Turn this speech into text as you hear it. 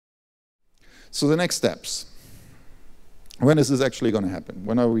So the next steps. When is this actually going to happen?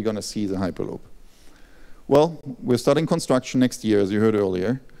 When are we going to see the Hyperloop? Well, we're starting construction next year, as you heard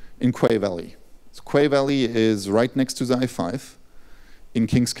earlier, in Quay Valley. So Quay Valley is right next to the I-5 in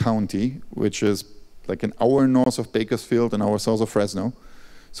Kings County, which is like an hour north of Bakersfield, an hour south of Fresno.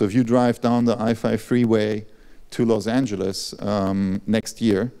 So if you drive down the I-5 freeway to Los Angeles next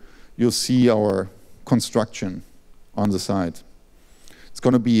year, you'll see our construction on the side. It's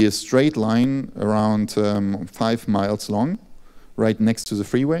going to be a straight line around 5 miles long, right next to the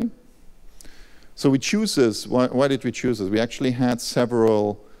freeway. So we choose this. Why did we choose this? We actually had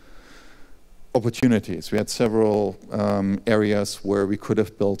several opportunities. We had several areas where we could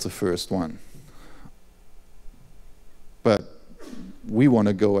have built the first one. But we want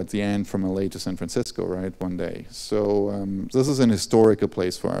to go at the end from LA to San Francisco, right, one day. So this is an historical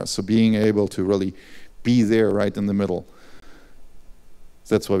place for us. So being able to really be there right in the middle,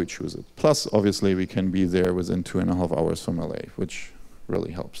 that's why we choose it. Plus, obviously, we can be there within 2.5 hours from LA, which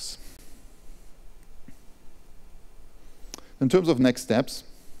really helps. In terms of next steps,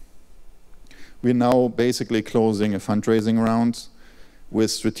 we're now basically closing a fundraising round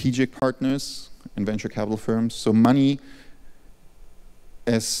with strategic partners and venture capital firms. So money,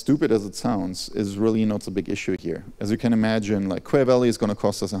 as stupid as it sounds, is really not a big issue here. As you can imagine, like Quay Valley is going to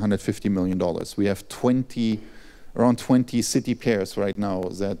cost us $150 million. We have around 20 city pairs right now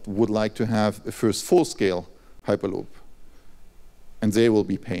that would like to have a first full-scale Hyperloop, and they will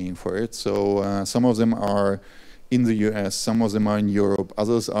be paying for it. So some of them are in the US, some of them are in Europe,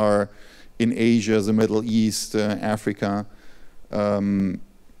 others are in Asia, the Middle East, Africa.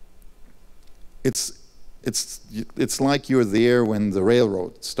 It's like you're there when the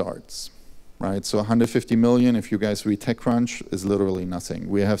railroad starts, right? So 150 million, if you guys read TechCrunch, is literally nothing.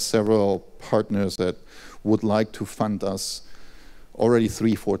 We have several partners that would like to fund us already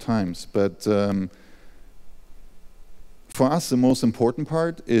 3-4 times. But for us, the most important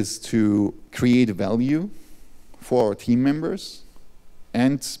part is to create value for our team members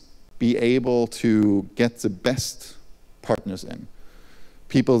and be able to get the best partners in.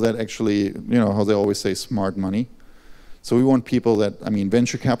 People that actually, you know, how they always say, smart money. So we want people that, I mean,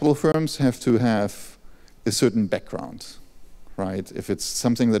 venture capital firms have to have a certain background, right? If it's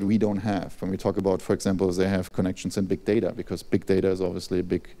something that we don't have, when we talk about, for example, they have connections in big data, because big data is obviously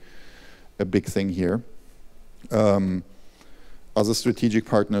a big thing here. Other strategic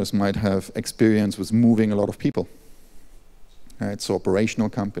partners might have experience with moving a lot of people, right? So operational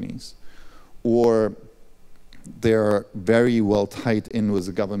companies, or they're very well tied in with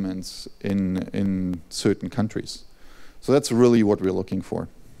the governments in certain countries. So that's really what we're looking for.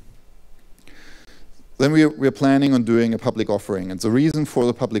 Then we're planning on doing a public offering. And the reason for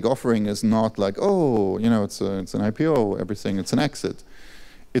the public offering is not like, oh, you know, it's an IPO, everything, it's an exit.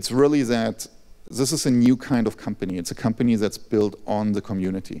 It's really that this is a new kind of company. It's a company that's built on the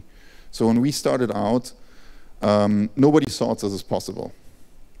community. So when we started out, nobody thought this is possible.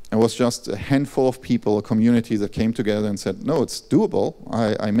 It was just a handful of people, a community that came together and said, no, it's doable.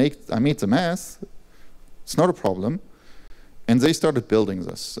 I made the math. It's not a problem. And they started building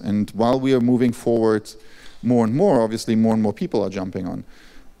this. And while we are moving forward more and more, obviously more and more people are jumping on.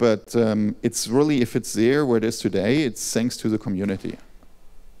 But it's really, if it's there where it is today, it's thanks to the community.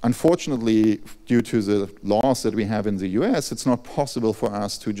 Unfortunately, due to the laws that we have in the US, it's not possible for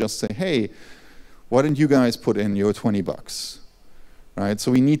us to just say, hey, why don't you guys put in your 20 bucks? Right?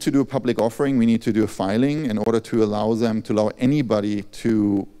 So we need to do a public offering, we need to do a filing in order to allow anybody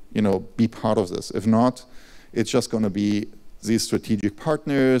to, you know, be part of this. If not, it's just going to be these strategic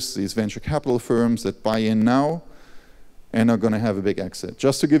partners, these venture capital firms that buy in now and are going to have a big exit.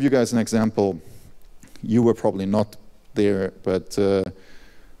 Just to give you guys an example, you were probably not there, but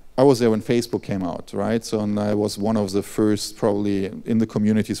I was there when Facebook came out, right? So, and I was one of the first probably in the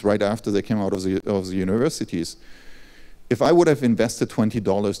communities right after they came out of the universities. If I would have invested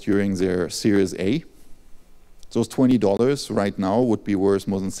 $20 during their Series A, those $20 right now would be worth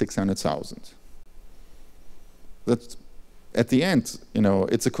more than 600,000. That's, at the end, you know,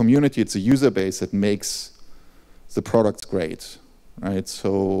 it's a community, it's a user base that makes the products great, right?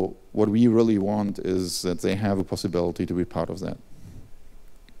 So what we really want is that they have a possibility to be part of that.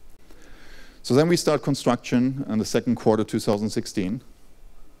 So then we start construction in the second quarter 2016.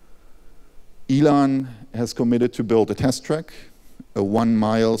 Elon has committed to build a test track, a 1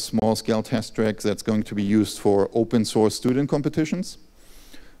 mile small scale test track that's going to be used for open source student competitions,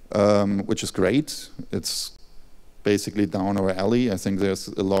 which is great. It's basically down our alley. I think there's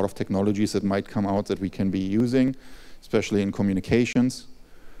a lot of technologies that might come out that we can be using, especially in communications.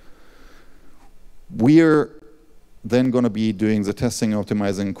 We're then going to be doing the testing and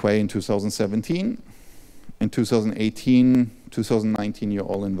optimizing Quay in 2017. In 2018, 2019, you're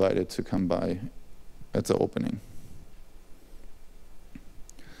all invited to come by at the opening.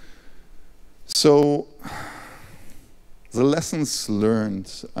 So the lessons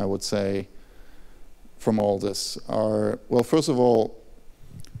learned, I would say, from all this are, well, first of all,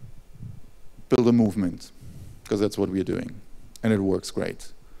 build a movement, because that's what we're doing, and it works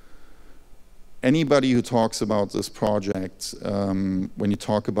great. Anybody who talks about this project, when you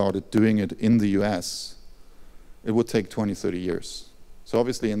talk about it, doing it in the US, it would take 20, 30 years. So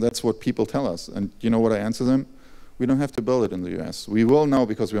obviously, and that's what people tell us. And you know what I answer them? We don't have to build it in the US. We will now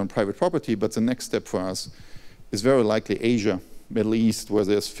because we're on private property, but the next step for us is very likely Asia, Middle East, where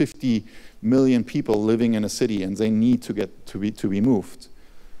there's 50 million people living in a city and they need to get to be moved.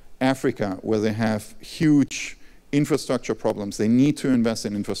 Africa, where they have huge infrastructure problems, they need to invest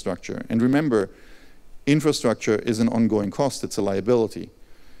in infrastructure. And remember, infrastructure is an ongoing cost, it's a liability.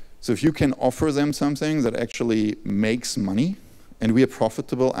 So if you can offer them something that actually makes money, and we are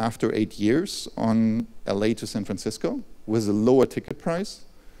profitable after 8 years on LA to San Francisco with a lower ticket price,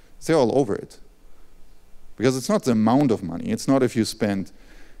 they're all over it. Because it's not the amount of money, it's not if you spend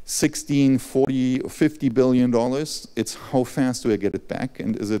 16, 40, or $50 billion, it's how fast do I get it back,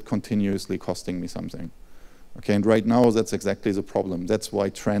 and is it continuously costing me something? Okay, and right now that's exactly the problem. That's why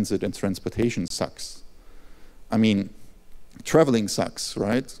transit and transportation sucks. I mean, traveling sucks,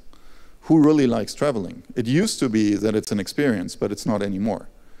 right? Who really likes traveling? It used to be that it's an experience, but it's not anymore.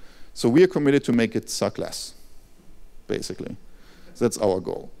 So we are committed to make it suck less, basically. So that's our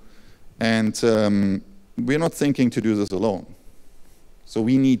goal. And we're not thinking to do this alone. So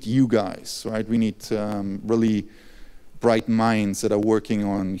we need you guys, right? We need really bright minds that are working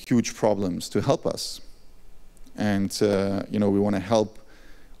on huge problems to help us. And you know, we want to help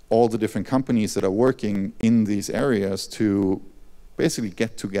all the different companies that are working in these areas to basically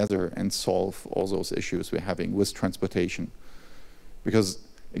get together and solve all those issues we're having with transportation. Because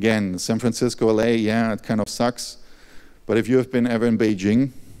again, San Francisco, LA, yeah, it kind of sucks. But if you have been ever in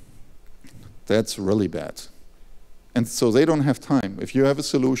Beijing, that's really bad. And so they don't have time. If you have a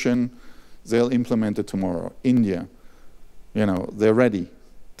solution, they'll implement it tomorrow. India, you know, they're ready.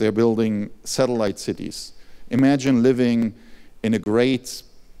 They're building satellite cities. Imagine living in a great,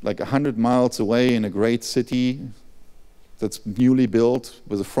 like 100 miles away in a great city that's newly built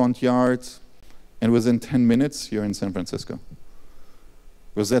with a front yard, and within 10 minutes, you're in San Francisco.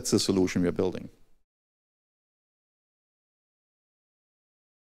 Because that's the solution we're building.